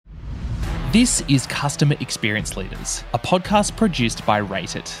This is Customer Experience Leaders, a podcast produced by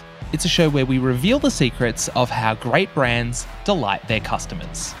Rate It. It's a show where we reveal the secrets of how great brands delight their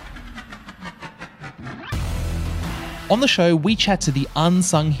customers. On the show, we chat to the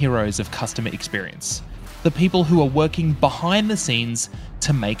unsung heroes of customer experience, the people who are working behind the scenes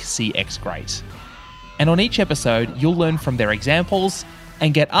to make CX great. And on each episode, you'll learn from their examples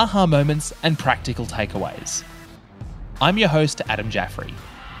and get aha moments and practical takeaways. I'm your host, Adam Jaffrey.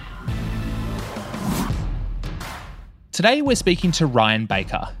 Today, we're speaking to Ryan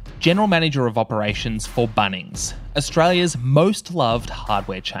Baker, General Manager of Operations for Bunnings, Australia's most loved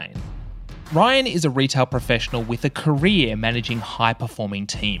hardware chain. Ryan is a retail professional with a career managing high-performing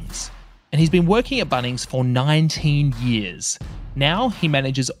teams, and he's been working at Bunnings for 19 years. Now, he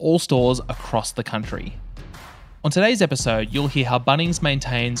manages all stores across the country. On today's episode, you'll hear how Bunnings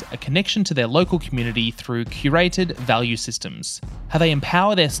maintains a connection to their local community through curated value systems, how they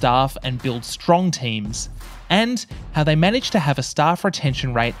empower their staff and build strong teams, and how they manage to have a staff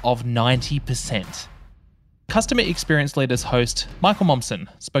retention rate of 90%. Customer Experience Leaders host Michael Momsen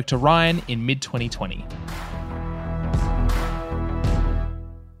spoke to Ryan in mid-2020.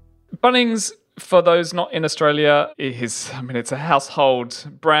 Bunnings, for those not in Australia, it's a household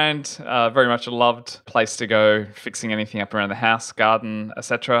brand, very much a loved place to go, fixing anything up around the house, garden,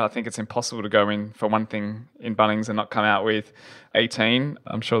 etc. I think it's impossible to go in for one thing in Bunnings and not come out with 18.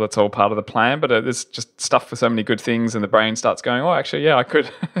 I'm sure that's all part of the plan, but there's just stuff for so many good things, and the brain starts going, oh, actually, yeah, I could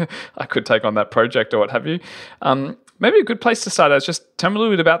I could take on that project or what have you. Maybe a good place to start is just tell me a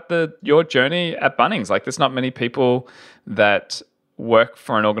little bit about your journey at Bunnings. Like, there's not many people that work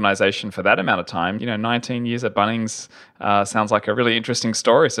for an organisation for that amount of time. 19 years at Bunnings sounds like a really interesting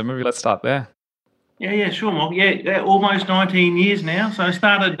story. So maybe let's start there. Yeah, sure, Mark. Yeah, almost 19 years now. So I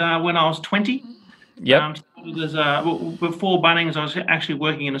started when I was 20. Yep. Before Bunnings, I was actually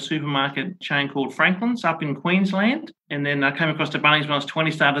working in a supermarket chain called Franklin's up in Queensland. And then I came across to Bunnings when I was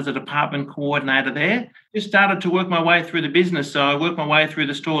 20, started as a department coordinator there. Just started to work my way through the business. So I worked my way through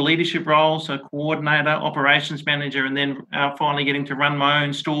the store leadership role, so coordinator, operations manager, and then finally getting to run my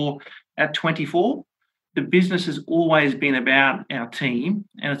own store at 24. The business has always been about our team,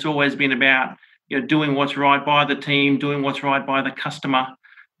 and it's always been about doing what's right by the team, doing what's right by the customer.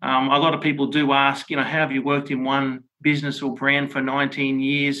 A lot of people do ask, how have you worked in one business or brand for 19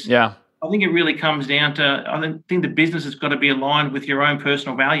 years? Yeah. I think it really comes down to, I think the business has got to be aligned with your own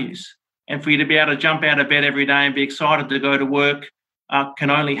personal values. And for you to be able to jump out of bed every day and be excited to go to work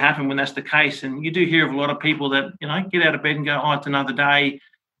can only happen when that's the case. And you do hear of a lot of people that, get out of bed and go, oh, it's another day.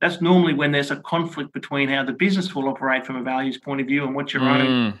 That's normally when there's a conflict between how the business will operate from a values point of view and what your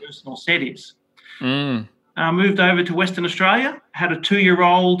own personal set is. Moved over to Western Australia, had a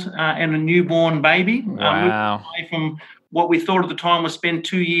 2-year-old and a newborn baby. Wow. Moved away from what we thought at the time was spend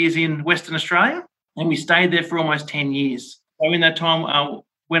 2 years in Western Australia, and we stayed there for almost 10 years. So in that time,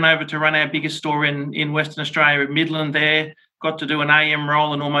 went over to run our biggest store in Western Australia at Midland there, got to do an AM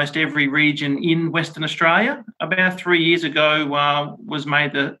role in almost every region in Western Australia. About 3 years ago, was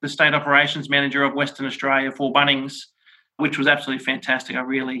made the state operations manager of Western Australia for Bunnings, which was absolutely fantastic.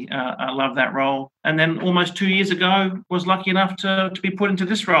 I love that role. And then almost 2 years ago, was lucky enough to be put into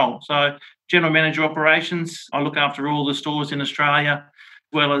this role. So General Manager Operations, I look after all the stores in Australia,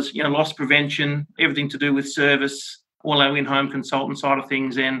 as well as loss prevention, everything to do with service, all our in-home consultant side of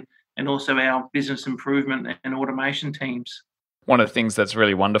things, and also our business improvement and automation teams. One of the things that's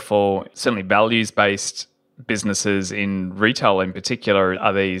really wonderful, certainly values-based businesses in retail in particular,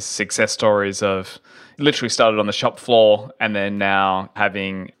 are these success stories of literally started on the shop floor and then now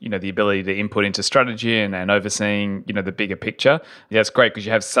having the ability to input into strategy and overseeing the bigger picture. Yeah, it's great because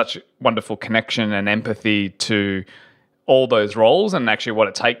you have such wonderful connection and empathy to all those roles and actually what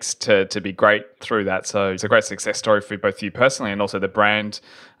it takes to be great through that. So it's a great success story for both you personally and also the brand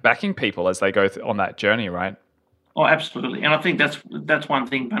backing people as they go on that journey, right? Oh, absolutely. And I think that's one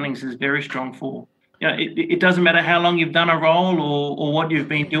thing Bunnings is very strong for. It doesn't matter how long you've done a role or what you've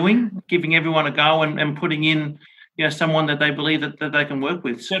been doing, giving everyone a go and putting in someone that they believe that they can work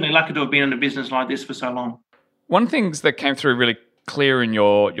with. Certainly lucky to have been in a business like this for so long. One thing that came through really clear in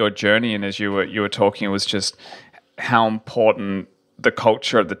your journey and as you were talking was just how important the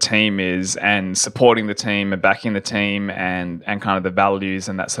culture of the team is and supporting the team and backing the team and kind of the values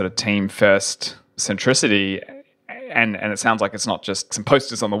and that sort of team first centricity. And it sounds like it's not just some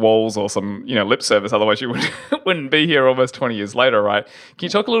posters on the walls or some lip service, otherwise you wouldn't be here almost 20 years later, right? Can you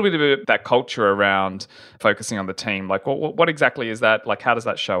talk a little bit about that culture around focusing on the team? Like what exactly is that? Like how does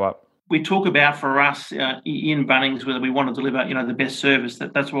that show up? we talk about for us in Bunnings whether we want to deliver, the best service.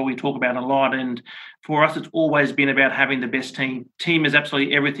 That's what we talk about a lot. And for us, it's always been about having the best team. Team is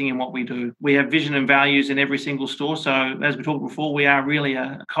absolutely everything in what we do. We have vision and values in every single store. So as we talked before, we are really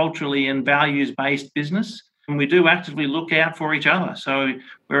a culturally and values-based business. And we do actively look out for each other. So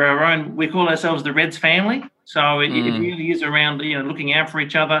we call ourselves the Reds family. So it really is around, looking out for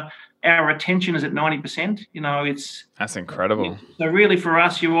each other. Our retention is at 90%. That's incredible. So really for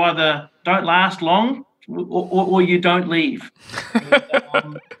us, you either don't last long or you don't leave.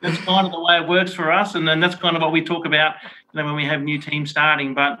 That's kind of the way it works for us. And then that's kind of what we talk about when we have new teams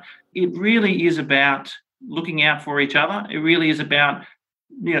starting. But it really is about looking out for each other. It really is about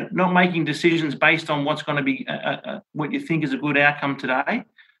not making decisions based on what's going to be what you think is a good outcome today,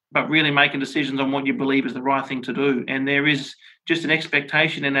 but really making decisions on what you believe is the right thing to do. And there is just an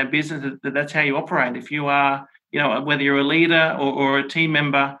expectation in our business that that's how you operate. If you are, whether you're a leader or a team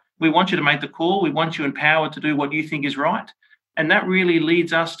member, we want you to make the call. We want you empowered to do what you think is right. And that really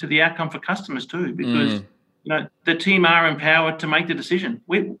leads us to the outcome for customers too, because the team are empowered to make the decision.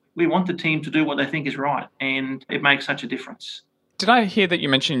 We want the team to do what they think is right, and it makes such a difference. Did I hear that you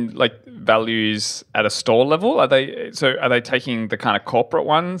mentioned values at a store level? Are they taking the kind of corporate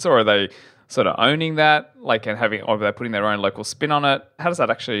ones, or are they sort of owning that, or are they putting their own local spin on it? How does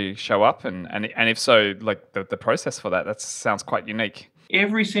that actually show up? And if so, the process for that sounds quite unique.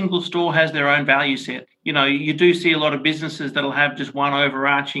 Every single store has their own value set. You do see a lot of businesses that'll have just one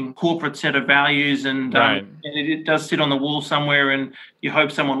overarching corporate set of values, and it does sit on the wall somewhere, and you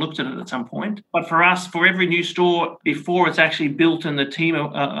hope someone looks at it at some point. But for us, for every new store, before it's actually built and the team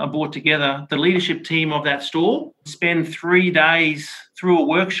are brought together, the leadership team of that store spend 3 days through a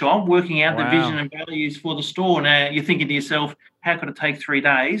workshop working out the vision and values for the store. Now, you're thinking to yourself, how could it take 3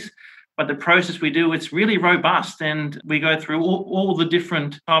 days? But the process we do, it's really robust, and we go through all the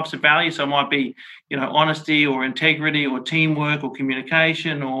different types of values. So it might be, honesty or integrity or teamwork or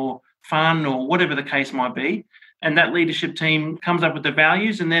communication or fun or whatever the case might be. And that leadership team comes up with the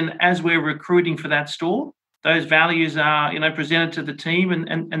values. And then as we're recruiting for that store, those values are, presented to the team,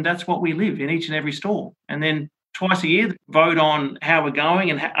 and that's what we live in each and every store. And then twice a year, vote on how we're going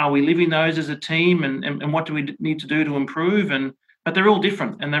and how are we living those as a team, and what do we need to do to improve. But they're all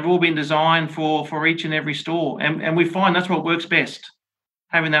different, and they've all been designed for each and every store. And we find that's what works best,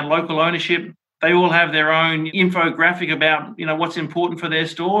 having that local ownership. They all have their own infographic about, what's important for their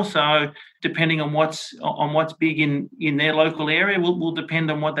store. So depending on what's big in their local area will depend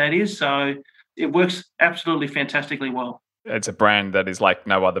on what that is. So it works absolutely fantastically well. It's a brand that is like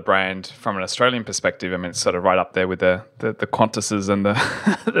no other brand from an Australian perspective. I mean, it's sort of right up there with the Qantases and the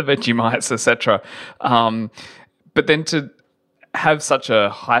the Vegemites, etc. But then to have such a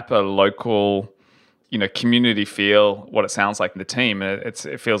hyper local, community feel, what it sounds like in the team,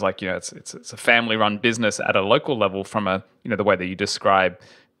 it feels like it's a family run business at a local level. From the way that you describe,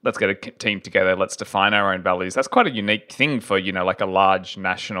 let's get a team together, let's define our own values. That's quite a unique thing for a large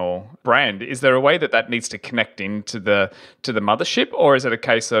national brand. Is there a way that needs to connect into the mothership, or is it a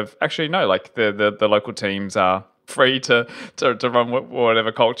case of actually no, the local teams are free to run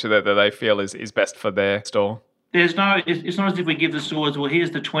whatever culture that they feel is best for their store? It's not as if we give the stores, well,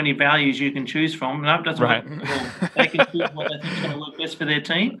 here's the 20 values you can choose from. No, it doesn't work. They can choose what they think is going to work best for their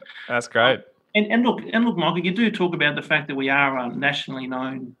team. That's great. And look, Michael, you do talk about the fact that we are a nationally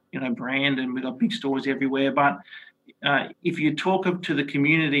known, brand, and we've got big stores everywhere. But if you talk to the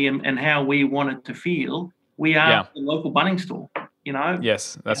community and how we want it to feel, we are the local Bunnings store.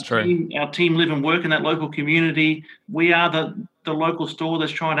 Yes, that's true. Our team live and work in that local community. We are the local store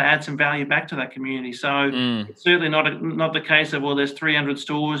that's trying to add some value back to that community. So it's certainly not the case of, well, there's 300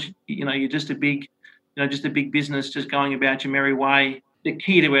 stores. You're just a big business just going about your merry way. The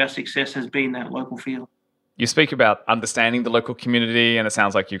key to our success has been that local feel. You speak about understanding the local community, and it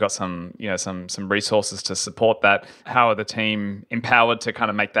sounds like you've got some resources to support that. How are the team empowered to kind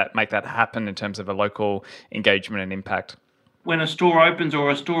of make that happen in terms of a local engagement and impact? When a store opens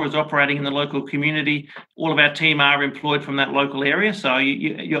or a store is operating in the local community, all of our team are employed from that local area. So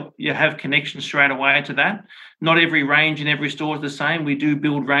you have connections straight away to that. Not every range in every store is the same. We do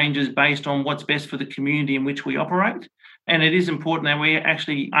build ranges based on what's best for the community in which we operate. And it is important that we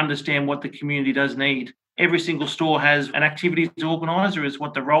actually understand what the community does need. Every single store has an activities organiser, is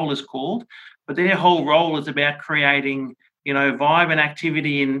what the role is called. But their whole role is about creating vibe and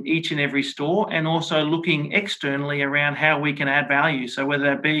activity in each and every store, and also looking externally around how we can add value. So whether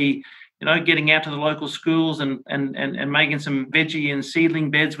that be, getting out to the local schools and making some veggie and seedling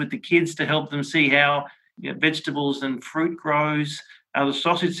beds with the kids to help them see how vegetables and fruit grows, the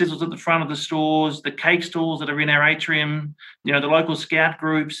sausage sizzles at the front of the stores, the cake stalls that are in our atrium, the local scout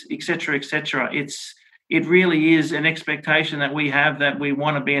groups, et cetera, et cetera. It really is an expectation that we have that we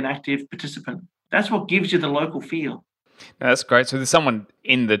want to be an active participant. That's what gives you the local feel. That's great. So there's someone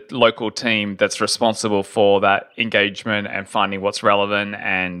in the local team that's responsible for that engagement and finding what's relevant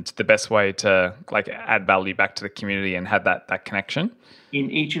and the best way to add value back to the community and have that connection. In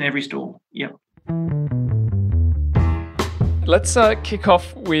each and every store, yep. Let's kick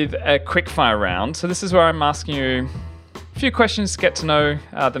off with a quick fire round. So this is where I'm asking you a few questions to get to know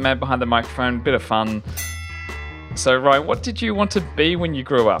the man behind the microphone, bit of fun. So Ryan, what did you want to be when you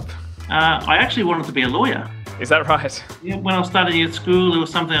grew up? I actually wanted to be a lawyer. Is that right? Yeah, when I was studying at school, it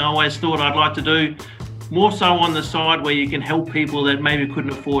was something I always thought I'd like to do, more so on the side where you can help people that maybe couldn't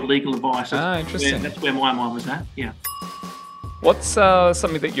afford legal advice. Interesting. That's where my mind was at, yeah. What's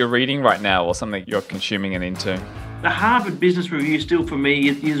something that you're reading right now or something you're consuming and into? The Harvard Business Review still for me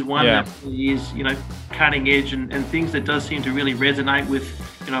is one that really is, cutting edge and things that does seem to really resonate with,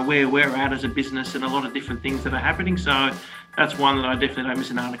 where we're at as a business and a lot of different things that are happening. So that's one that I definitely don't miss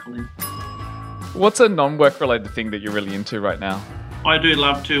an article in. What's a non-work related thing that you're really into right now? I do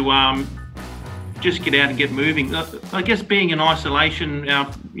love to just get out and get moving. I guess being in isolation,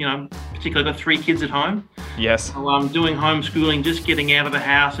 particularly I've got 3 kids at home. Yes. So I'm doing homeschooling, just getting out of the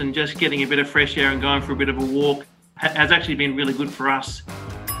house and just getting a bit of fresh air and going for a bit of a walk has actually been really good for us.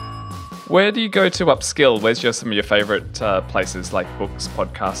 Where do you go to upskill? Where's some of your favourite places like books,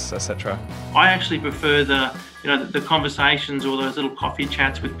 podcasts, etc.? I actually prefer the conversations or those little coffee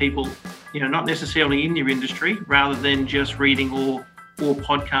chats with people, not necessarily in your industry, rather than just reading or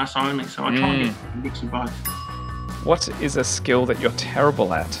podcasts only. So I try and get a mix of both. What is a skill that you're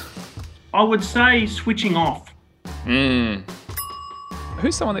terrible at? I would say switching off.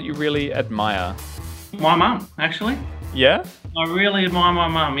 Who's someone that you really admire? My mum, actually. Yeah? I really admire my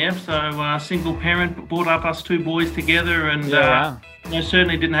mum, yep. So single parent, brought up us 2 boys together and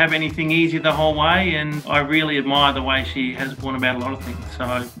certainly didn't have anything easy the whole way, and I really admire the way she has gone about a lot of things.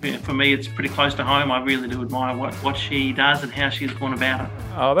 So for me, it's pretty close to home. I really do admire what she does and how she's gone about it.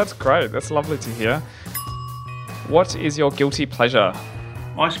 Oh, that's great. That's lovely to hear. What is your guilty pleasure?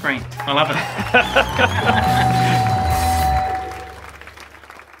 Ice cream. I love it.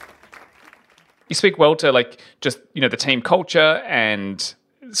 You speak well to the team culture and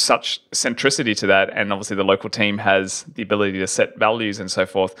such centricity to that, and obviously the local team has the ability to set values and so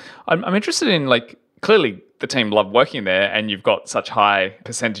forth. I'm interested in clearly the team love working there, and you've got such high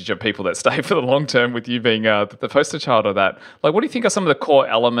percentage of people that stay for the long term, with you being the poster child of that. What do you think are some of the core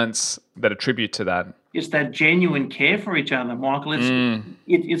elements that attribute to that? It's that genuine care for each other, Michael.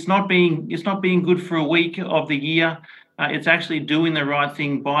 It's not being good for a week of the year. It's actually doing the right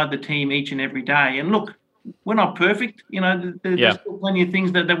thing by the team each and every day. And look, we're not perfect. There's still plenty of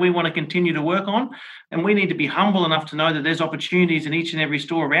things that we want to continue to work on. And we need to be humble enough to know that there's opportunities in each and every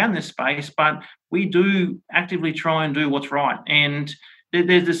store around this space, but we do actively try and do what's right. And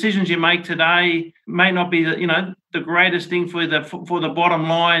there's decisions you make today may not be the greatest thing for the bottom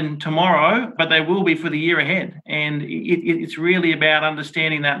line tomorrow, but they will be for the year ahead. And it's really about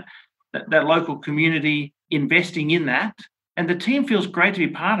understanding that local community, investing in that, and the team feels great to be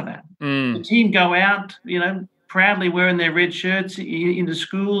part of that. The team go out, proudly wearing their red shirts into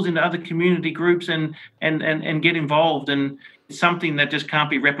schools, into other community groups, and get involved. And it's something that just can't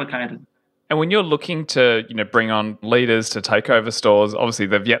be replicated. And when you're looking to, bring on leaders to take over stores, obviously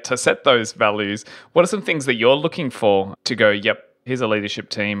they've yet to set those values. What are some things that you're looking for to go, yep, here's a leadership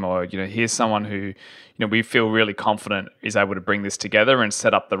team, or, here's someone who, we feel really confident is able to bring this together and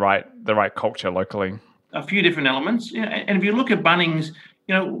set up the right culture locally? A few different elements. And if you look at Bunnings,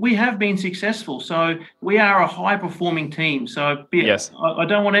 we have been successful. So we are a high-performing team. So yes. I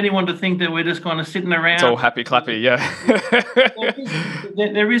don't want anyone to think that we're just kind of sitting around. It's all happy clappy, yeah.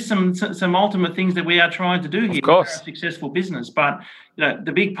 there is some ultimate things that we are trying to do here. Of course. We're a successful business, but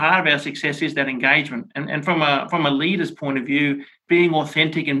the big part of our success is that engagement. And from a leader's point of view, being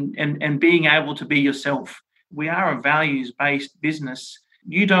authentic and being able to be yourself. We are a values-based business.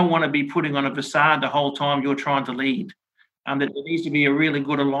 You don't want to be putting on a facade the whole time you're trying to lead. There needs to be a really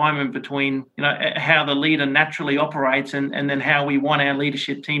good alignment between how the leader naturally operates and then how we want our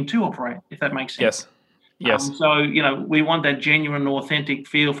leadership team to operate, if that makes sense. Yes. So we want that genuine, authentic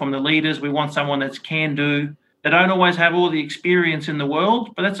feel from the leaders. We want someone that's can-do. They don't always have all the experience in the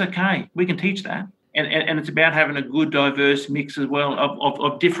world, but that's okay. We can teach that. And it's about having a good, diverse mix as well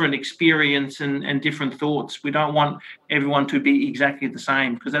of different experience and different thoughts. We don't want everyone to be exactly the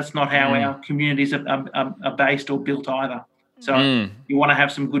same, because that's not how our communities are based or built either. So you want to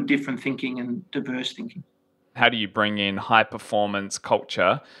have some good different thinking and diverse thinking. How do you bring in high performance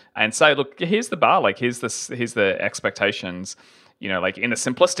culture and say, look, here's the bar, like here's the expectations, like in a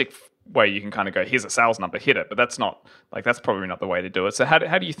simplistic way you can kind of go, here's a sales number, hit it, but that's probably not the way to do it. So how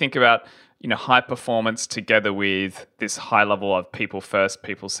do you think about, high performance together with this high level of people first,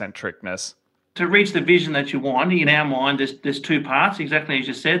 people centricness? To reach the vision that you want, in our mind, there's two parts, exactly as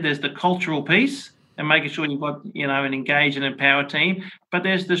you said. There's the cultural piece and making sure you've got, an engaged and empowered team, but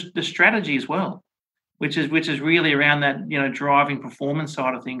there's the strategy as well, which is really around that, driving performance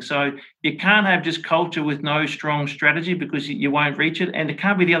side of things. So you can't have just culture with no strong strategy because you won't reach it. And it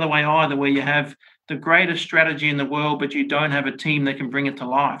can't be the other way either, where you have the greatest strategy in the world, but you don't have a team that can bring it to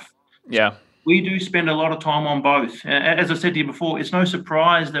life. Yeah. We do spend a lot of time on both. As I said to you before, it's no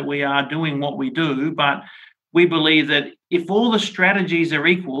surprise that we are doing what we do, but we believe that if all the strategies are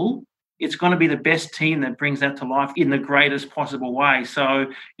equal, it's going to be the best team that brings that to life in the greatest possible way. So,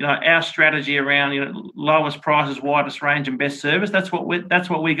 our strategy around, lowest prices, widest range, and best service, that's what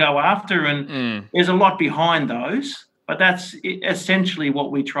we go after. And there's a lot behind those, but that's essentially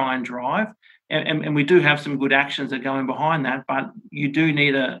what we try and drive. And we do have some good actions that go in behind that, but you do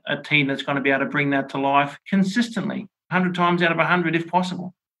need a team that's going to be able to bring that to life consistently, 100 times out of 100 if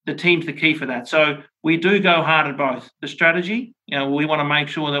possible. The team's the key for that. So we do go hard at both. The strategy, we want to make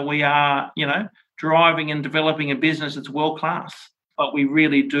sure that we are, driving and developing a business that's world-class, but we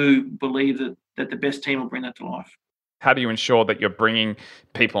really do believe that the best team will bring that to life. How do you ensure that you're bringing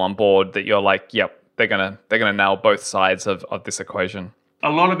people on board that you're like, yep, they're gonna nail both sides of this equation? A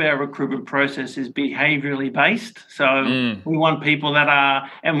lot of our recruitment process is behaviourally based. So we want people that are,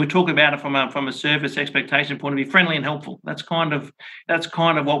 and we talk about it from a service expectation point of view, friendly and helpful. That's kind of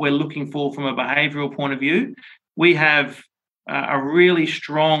what we're looking for from a behavioural point of view. We have a really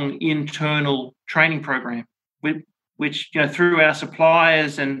strong internal training program, which through our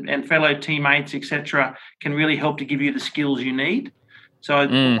suppliers and fellow teammates, etc., can really help to give you the skills you need. So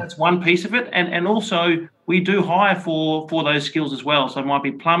that's one piece of it. And also we do hire for those skills as well. So it might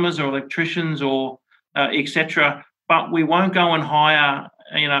be plumbers or electricians or etc. But we won't go and hire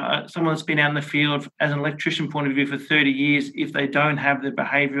someone that's been out in the field as an electrician point of view for 30 years if they don't have the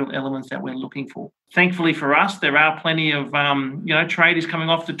behavioural elements that we're looking for. Thankfully for us, there are plenty of tradies coming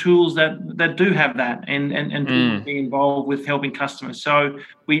off the tools that do have that and do be involved with helping customers. So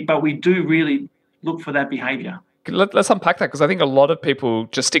we do really look for that behaviour. Let's unpack that, because I think a lot of people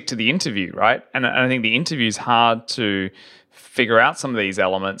just stick to the interview, right? And I think the interview is hard to figure out some of these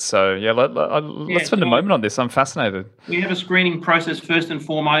elements. So let's spend a moment on this. I'm fascinated. We have a screening process first and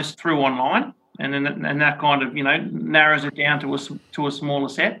foremost through online, and that kind of narrows it down to a smaller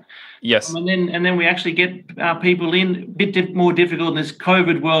set. Yes. And then we actually get people in, a bit more difficult in this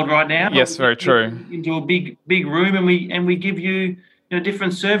COVID world right now. Yes, very true. Into a big room, and we give you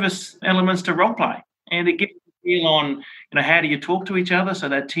different service elements to role play, and it gives feel on how do you talk to each other, so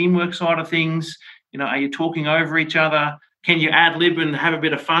that teamwork side of things, are you talking over each other, can you ad lib and have a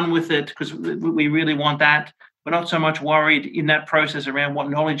bit of fun with it, because we really want that. We're not so much worried in that process around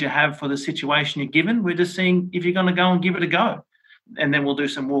what knowledge you have for the situation you're given. We're just seeing if you're going to go and give it a go, and then we'll do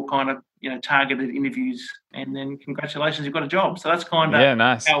some more kind of targeted interviews, and then congratulations, you've got a job. So that's kind of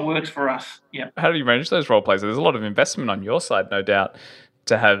nice. How it works for us. Yeah. How do you manage those role plays? There's a lot of investment on your side, no doubt,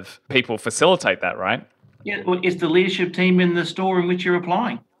 to have people facilitate that, right? Yeah, well, it's the leadership team in the store in which you're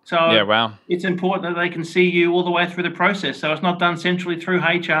applying. So it's important that they can see you all the way through the process. So it's not done centrally through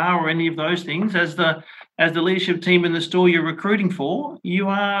HR or any of those things. As the leadership team in the store you're recruiting for, you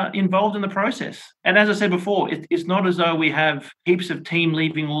are involved in the process. And as I said before, it's not as though we have heaps of team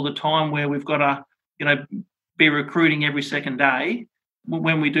leaving all the time where we've got to, be recruiting every second day.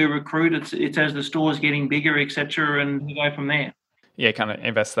 When we do recruit, it's as the store's getting bigger, etc., and we go from there. Yeah, kind of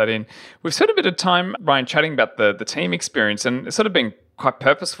invest that in. We've spent a bit of time, Ryan, chatting about the team experience, and it's sort of been quite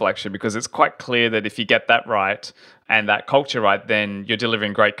purposeful, actually, because it's quite clear that if you get that right and that culture right, then you're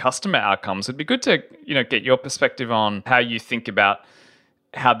delivering great customer outcomes. It'd be good to, get your perspective on how you think about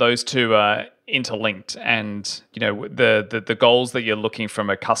how those two are interlinked and, the goals that you're looking from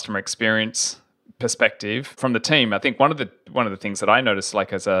a customer experience perspective from the team. I think one of the things that I noticed,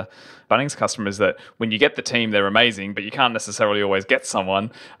 like as a Bunnings customer, is that when you get the team, they're amazing, but you can't necessarily always get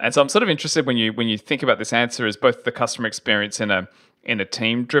someone. And so I'm sort of interested when you think about this answer as both the customer experience in a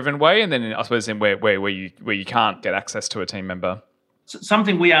team driven way, and then I suppose in where you can't get access to a team member.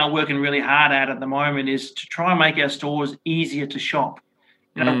 Something we are working really hard at the moment is to try and make our stores easier to shop.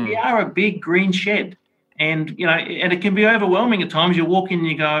 We are a big green shed. And, and it can be overwhelming at times. You walk in and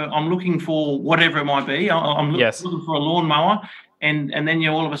you go, I'm looking for whatever it might be. I'm looking for a lawnmower. And then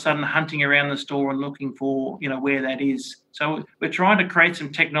you're all of a sudden hunting around the store and looking for, where that is. So we're trying to create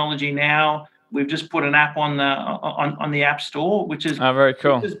some technology now we've just put an app on the App Store, which is very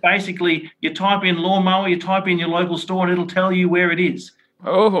cool. Which is basically you type in lawnmower, you type in your local store, and it'll tell you where it is.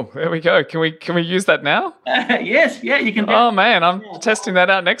 Oh, there we go. Can we use that now? Yes, yeah, you can. Oh man, I'm testing that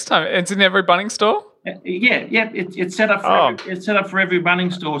out next time. It's in every Bunnings store. Yeah. It's set up for every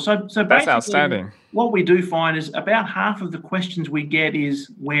Bunnings store. So that's basically, outstanding. What we do find is about half of the questions we get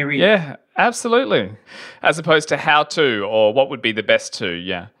is where is. Yeah, absolutely. As opposed to how to or what would be the best to.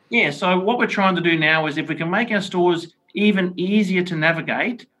 Yeah. Yeah. So what we're trying to do now is if we can make our stores even easier to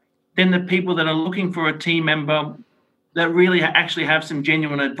navigate, then the people that are looking for a team member that really actually have some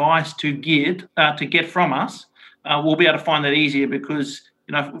genuine advice to get from us, we'll be able to find that easier because,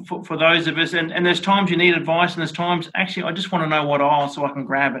 for those of us, and there's times you need advice and there's times, actually, I just want to know what aisle so I can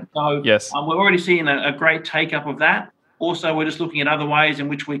grab it. So yes. We're already seeing a great take-up of that. Also, we're just looking at other ways in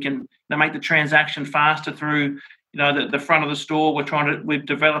which we can make the transaction faster through, the front of the store. We've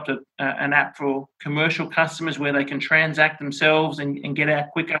developed an app for commercial customers where they can transact themselves and get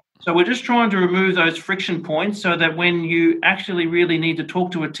out quicker. So we're just trying to remove those friction points so that when you actually really need to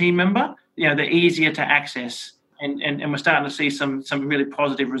talk to a team member, they're easier to access. And we're starting to see some really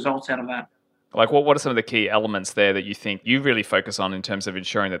positive results out of that. Like what are some of the key elements there that you think you really focus on in terms of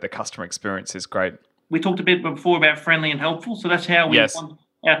ensuring that the customer experience is great? We talked a bit before about friendly and helpful. So that's how we want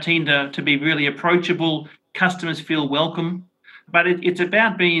our team to be really approachable. Customers feel welcome. But it's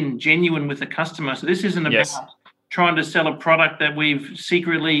about being genuine with the customer. So this isn't about trying to sell a product that we've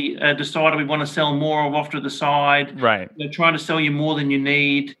secretly decided we want to sell more of off to the side. Right. They're trying to sell you more than you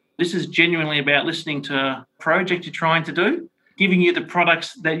need. This is genuinely about listening to a project you're trying to do, giving you the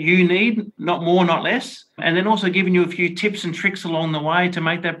products that you need, not more, not less, and then also giving you a few tips and tricks along the way to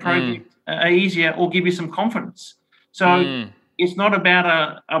make that project easier or give you some confidence. So it's not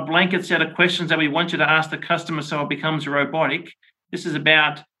about a blanket set of questions that we want you to ask the customer so it becomes robotic. This is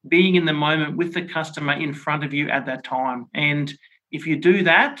about being in the moment with the customer in front of you at that time. And if you do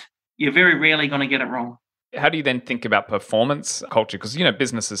that, you're very rarely going to get it wrong. How do you then think about performance culture? Because,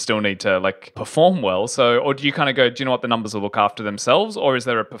 businesses still need to perform well. So, or do you kind of go, do you know what, the numbers will look after themselves? Or is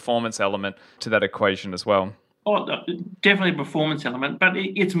there a performance element to that equation as well? Oh, definitely a performance element, but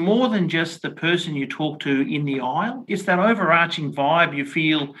it's more than just the person you talk to in the aisle. It's that overarching vibe you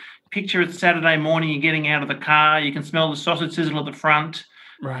feel. Picture it's Saturday morning, you're getting out of the car, you can smell the sausage sizzle at the front.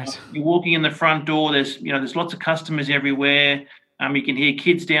 Right. You're walking in the front door, there's lots of customers everywhere. You can hear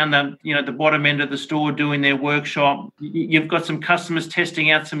kids down the bottom end of the store doing their workshop. You've got some customers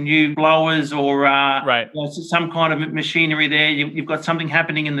testing out some new blowers or some kind of machinery there. You've got something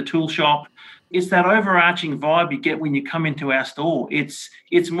happening in the tool shop. It's that overarching vibe you get when you come into our store.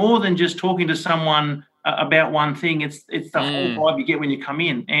 It's more than just talking to someone about one thing. It's the whole vibe you get when you come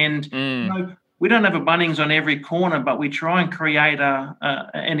in. And we don't have a Bunnings on every corner, but we try and create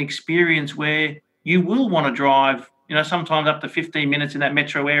an experience where you will want to drive, sometimes up to 15 minutes in that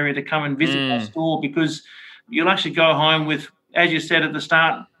metro area to come and visit our store, because you'll actually go home with, as you said at the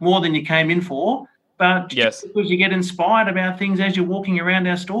start, more than you came in for. But just because you get inspired about things as you're walking around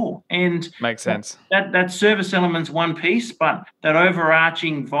our store. And makes sense. That service element's one piece, but that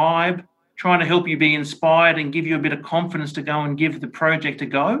overarching vibe, trying to help you be inspired and give you a bit of confidence to go and give the project a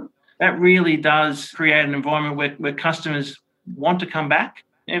go, that really does create an environment where customers want to come back.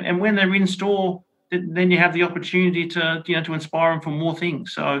 And when they're in store, then you have the opportunity to inspire them for more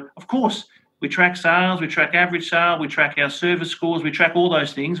things. So, of course, we track sales, we track average sale, we track our service scores, we track all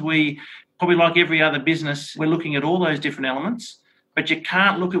those things. We probably, like every other business, we're looking at all those different elements, but you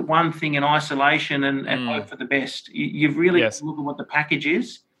can't look at one thing in isolation and hope for the best. You've really got to look at what the package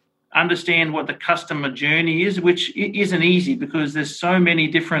is, understand what the customer journey is, which isn't easy because there's so many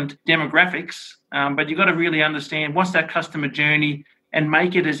different demographics, but you've got to really understand what's that customer journey and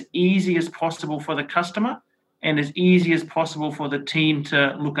make it as easy as possible for the customer and as easy as possible for the team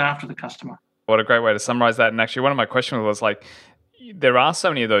to look after the customer. What a great way to summarize that. And actually, one of my questions was there are so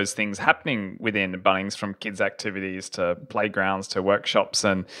many of those things happening within Bunnings, from kids' activities to playgrounds to workshops.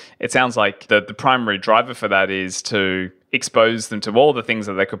 And it sounds like the primary driver for that is to expose them to all the things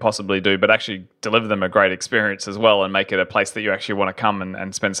that they could possibly do, but actually deliver them a great experience as well and make it a place that you actually want to come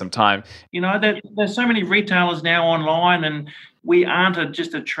and spend some time. There's so many retailers now online, and we aren't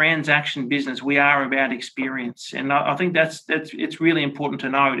just a transaction business. We are about experience. And I think it's really important to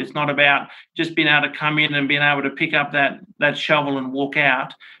note. It's not about just being able to come in and being able to pick up that shovel and walk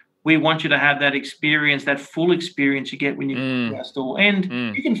out. We want you to have that experience, that full experience you get when you come to our store.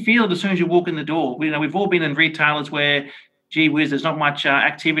 And you can feel it as soon as you walk in the door. We've all been in retailers where, gee whiz, there's not much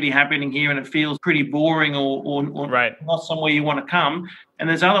activity happening here and it feels pretty boring or not somewhere you want to come. And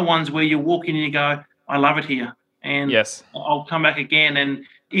there's other ones where you walk in and you go, I love it here. And I'll come back again. And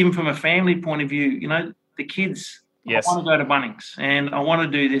even from a family point of view, the kids, Yes. I want to go to Bunnings and I want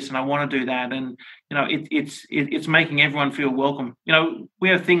to do this and I want to do that. And, it's making everyone feel welcome. We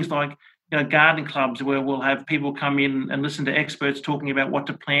have things like, gardening clubs where we'll have people come in and listen to experts talking about what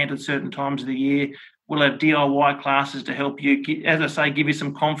to plant at certain times of the year. We'll have DIY classes to help you, as I say, give you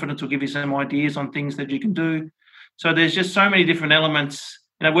some confidence or give you some ideas on things that you can do. So there's just so many different elements.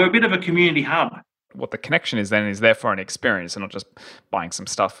 We're a bit of a community hub. What the connection is then is there for an experience and not just buying some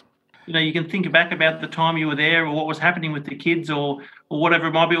stuff. You can think back about the time you were there or what was happening with the kids or whatever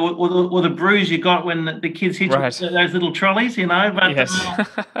it might be, or the bruise you got when the kids hit Right. you with those little trolleys, But, Yes.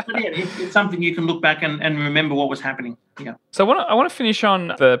 but yeah, it's something you can look back and remember what was happening. Yeah. So I want to finish on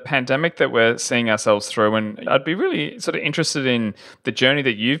the pandemic that we're seeing ourselves through, and I'd be really sort of interested in the journey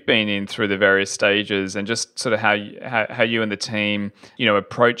that you've been in through the various stages, and just sort of how you and the team,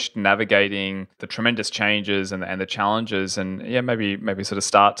 approached navigating the tremendous changes and the challenges, and maybe sort of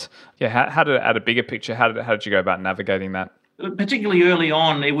start, how did, at a bigger picture, how did you go about navigating that? Particularly early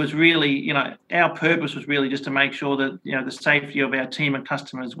on, it was really, our purpose was really just to make sure that, the safety of our team and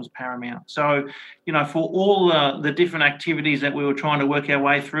customers was paramount. So, for all the different activities that we were trying to work our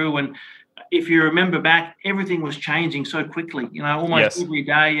way through, and if you remember back, everything was changing so quickly. Almost every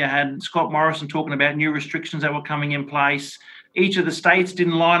day you had Scott Morrison talking about new restrictions that were coming in place. Each of the states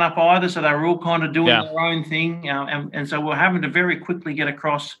didn't line up either, so they were all kind of doing their own thing. And so we're having to very quickly get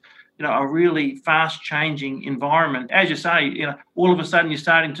across a really fast-changing environment. As you say, all of a sudden you're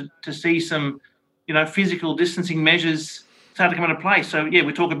starting to see some, physical distancing measures start to come into place. So,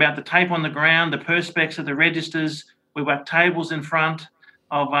 we talk about the tape on the ground, the perspex of the registers. We've got tables in front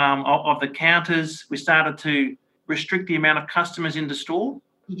of the counters. We started to restrict the amount of customers in the store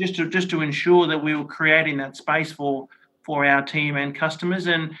just to ensure that we were creating that space for our team and customers.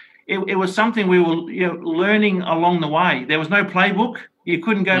 And it was something we were learning along the way. There was no playbook. You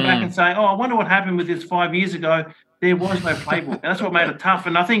couldn't go back and say, I wonder what happened with this 5 years ago. There was no playbook. And that's what made it tough.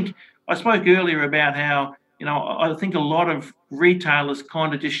 And I think I spoke earlier about how, I think a lot of retailers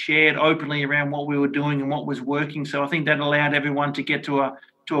kind of just shared openly around what we were doing and what was working. So I think that allowed everyone to get to a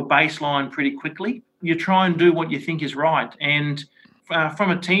baseline pretty quickly. You try and do what you think is right. And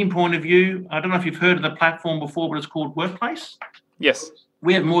from a team point of view, I don't know if you've heard of the platform before, but it's called Workplace. Yes.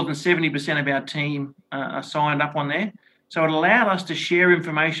 We have more than 70% of our team are signed up on there. So it allowed us to share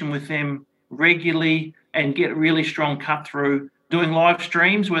information with them regularly and get really strong cut through, doing live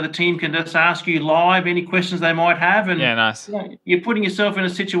streams where the team can just ask you live any questions they might have. And nice. You're putting yourself in a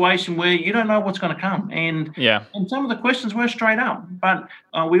situation where you don't know what's going to come. And some of the questions were straight up. But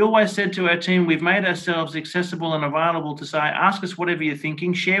we always said to our team, we've made ourselves accessible and available to say, ask us whatever you're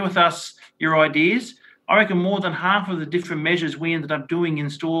thinking, share with us your ideas. I reckon more than half of the different measures we ended up doing in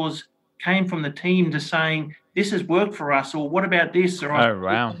stores came from the team to saying, this has worked for us, or what about this, or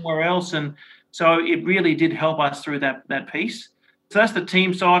somewhere else. And so it really did help us through that piece. So that's the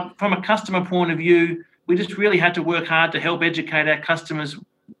team side. From a customer point of view, we just really had to work hard to help educate our customers.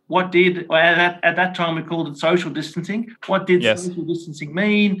 At that time we called it social distancing. What did social distancing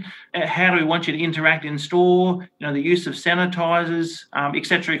mean? How do we want you to interact in store? The use of sanitizers,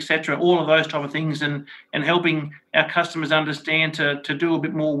 et cetera, all of those type of things, and helping our customers understand to do a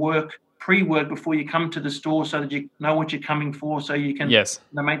bit more pre-work before you come to the store so that you know what you're coming for, so you can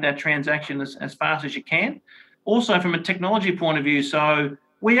make that transaction as fast as you can. Also, from a technology point of view, so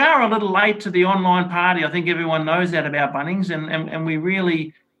we are a little late to the online party. I think everyone knows that about Bunnings, and we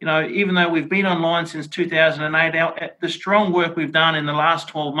really, even though we've been online since 2008, the strong work we've done in the last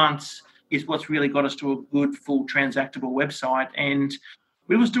 12 months is what's really got us to a good, full, transactable website. And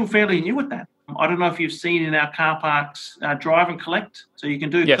we were still fairly new at that. I don't know if you've seen in our car parks drive and collect. So you can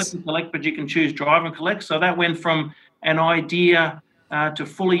do click and collect, but you can choose drive and collect. So that went from an idea to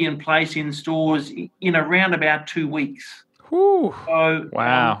fully in place in stores in around about 2 weeks. Whew. So,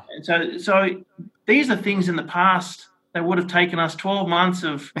 wow. So these are things in the past that would have taken us 12 months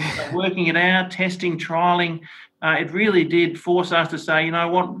of working it out, testing, trialing. It really did force us to say,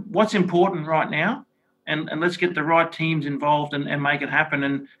 what's important right now? And let's get the right teams involved and make it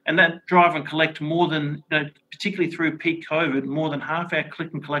happen. And that drive and collect, more than, particularly through peak COVID, more than half our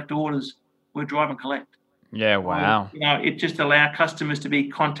click and collect orders were drive and collect. Yeah, wow. It just allowed customers to be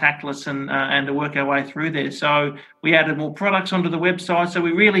contactless and to work our way through there. So we added more products onto the website. So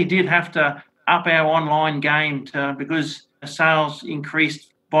we really did have to up our online game because sales increased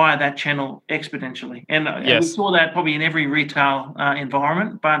via that channel exponentially. And we saw that probably in every retail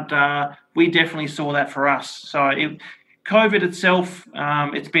environment, but we definitely saw that for us. So COVID itself,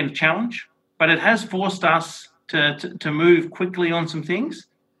 it's been a challenge, but it has forced us to move quickly on some things.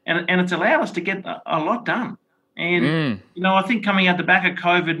 And it's allowed us to get a lot done. And, I think coming out the back of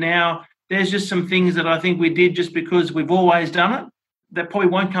COVID now, there's just some things that I think we did just because we've always done it that probably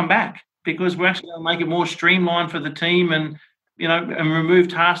won't come back, because we're actually going to make it more streamlined for the team and remove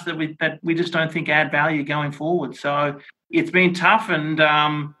tasks that we just don't think add value going forward. So it's been tough, and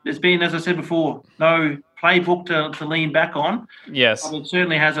there's been, as I said before, no playbook to lean back on. Yes. But it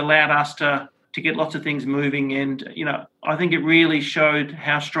certainly has allowed us to get lots of things moving. And, I think it really showed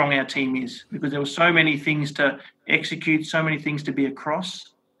how strong our team is, because there were so many things to execute, so many things to be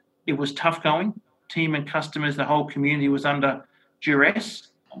across. It was tough going. Team and customers, the whole community was under duress.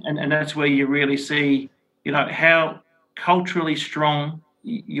 And that's where you really see, how culturally strong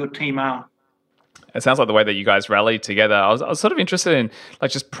your team are. It sounds like the way that you guys rallied together. I was sort of interested in,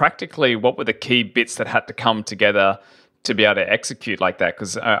 just practically, what were the key bits that had to come together to be able to execute like that?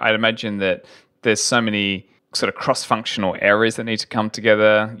 Because I'd imagine that there's so many sort of cross-functional areas that need to come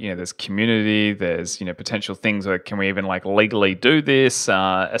together. There's community, there's, potential things where can we even legally do this,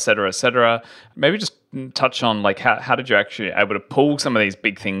 et cetera, et cetera. Maybe just touch on how did you actually able to pull some of these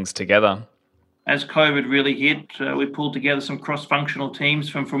big things together? As COVID really hit, we pulled together some cross-functional teams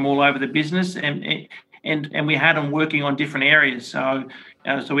from all over the business, and we had them working on different areas. So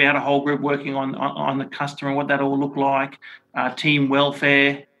we had a whole group working on the customer and what that all looked like, team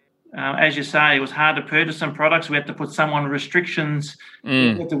welfare. As you say, it was hard to purchase some products. We had to put some on restrictions.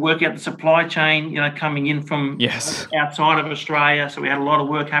 We had to work out the supply chain, coming in from outside of Australia. So we had a lot of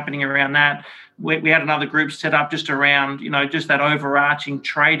work happening around that. We had another group set up just around, just that overarching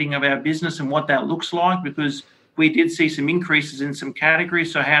trading of our business and what that looks like, because we did see some increases in some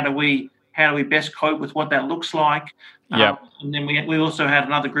categories. So how do we best cope with what that looks like? And then we also had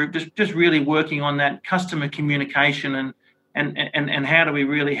another group just really working on that customer communication and how do we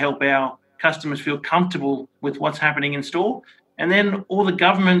really help our customers feel comfortable with what's happening in store. And then all the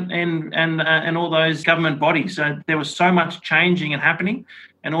government and all those government bodies. So there was so much changing and happening,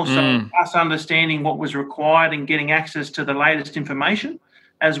 and also us understanding what was required and getting access to the latest information,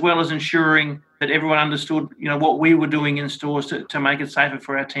 as well as ensuring that everyone understood, what we were doing in stores to make it safer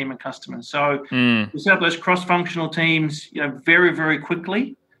for our team and customers. So we set up those cross-functional teams, very, very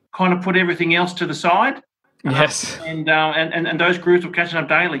quickly, kind of put everything else to the side. Yes. And those groups were catching up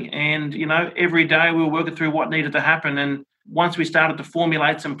daily. And, every day we were working through what needed to happen. And once we started to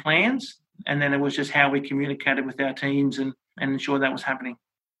formulate some plans, and then it was just how we communicated with our teams and ensure that was happening.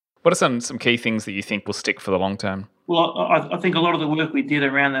 What are some key things that you think will stick for the long term? Well, I think a lot of the work we did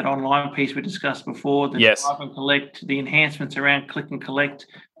around that online piece we discussed before, the drive and collect, the enhancements around click and collect,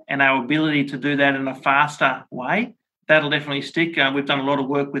 and our ability to do that in a faster way, that'll definitely stick. We've done a lot of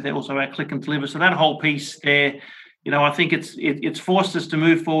work with also our click and deliver. So that whole piece there, I think it's forced us to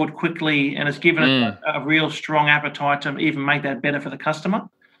move forward quickly, and it's given us a real strong appetite to even make that better for the customer.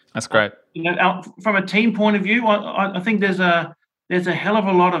 That's great. From a team point of view, I think there's a hell of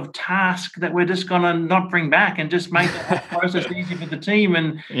a lot of tasks that we're just going to not bring back and just make that process easy for the team.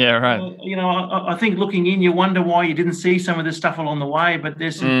 And I think looking in, you wonder why you didn't see some of this stuff along the way. But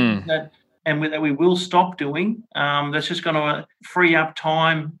there's some things that we will stop doing. That's just going to free up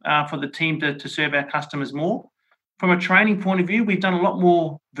time for the team to serve our customers more. From a training point of view, we've done a lot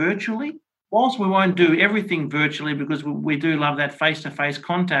more virtually. Whilst we won't do everything virtually because we do love that face-to-face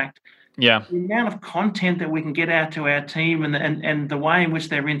contact, the amount of content that we can get out to our team and the way in which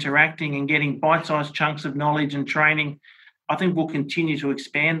they're interacting and getting bite-sized chunks of knowledge and training, I think we'll continue to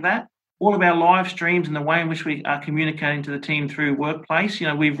expand that. All of our live streams and the way in which we are communicating to the team through Workplace,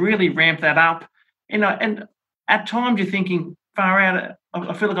 we've really ramped that up. And at times you're thinking, far out,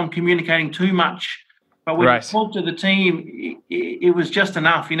 I feel like I'm communicating too much. But when you talk to the team, it was just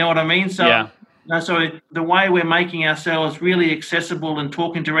enough. You know what I mean? So, so the way we're making ourselves really accessible and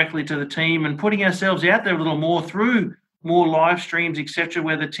talking directly to the team and putting ourselves out there a little more through more live streams, etc.,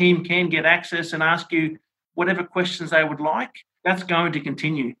 where the team can get access and ask you whatever questions they would like, that's going to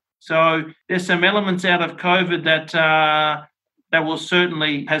continue. So there's some elements out of COVID that will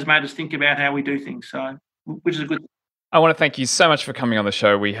certainly has made us think about how we do things. So, which is a good thing. I want to thank you so much for coming on the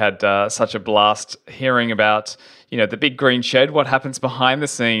show. We had such a blast hearing about, the big green shed, what happens behind the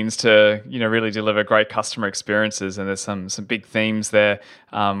scenes to, really deliver great customer experiences. And there's some big themes there,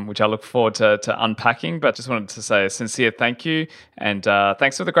 which I look forward to unpacking. But just wanted to say a sincere thank you. And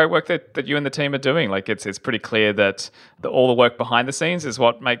thanks for the great work that you and the team are doing. It's pretty clear that all the work behind the scenes is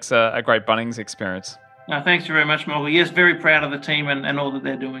what makes a great Bunnings experience. No, thanks very much, Michael. Yes, very proud of the team and all that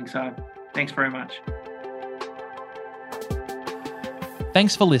they're doing. So thanks very much.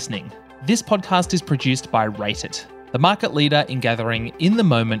 Thanks for listening. This podcast is produced by Rate It, the market leader in gathering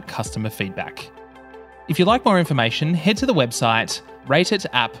in-the-moment customer feedback. If you'd like more information, head to the website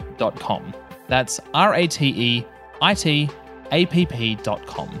rateitapp.com. That's rateitapp.com.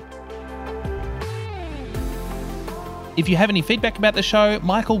 If you have any feedback about the show,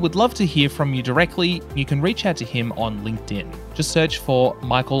 Michael would love to hear from you directly. You can reach out to him on LinkedIn. Just search for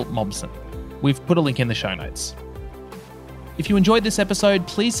Michael Mobson. We've put a link in the show notes. If you enjoyed this episode,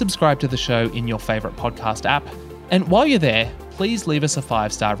 please subscribe to the show in your favourite podcast app. And while you're there, please leave us a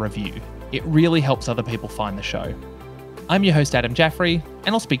 5-star review. It really helps other people find the show. I'm your host, Adam Jaffrey,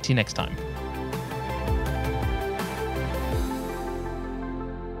 and I'll speak to you next time.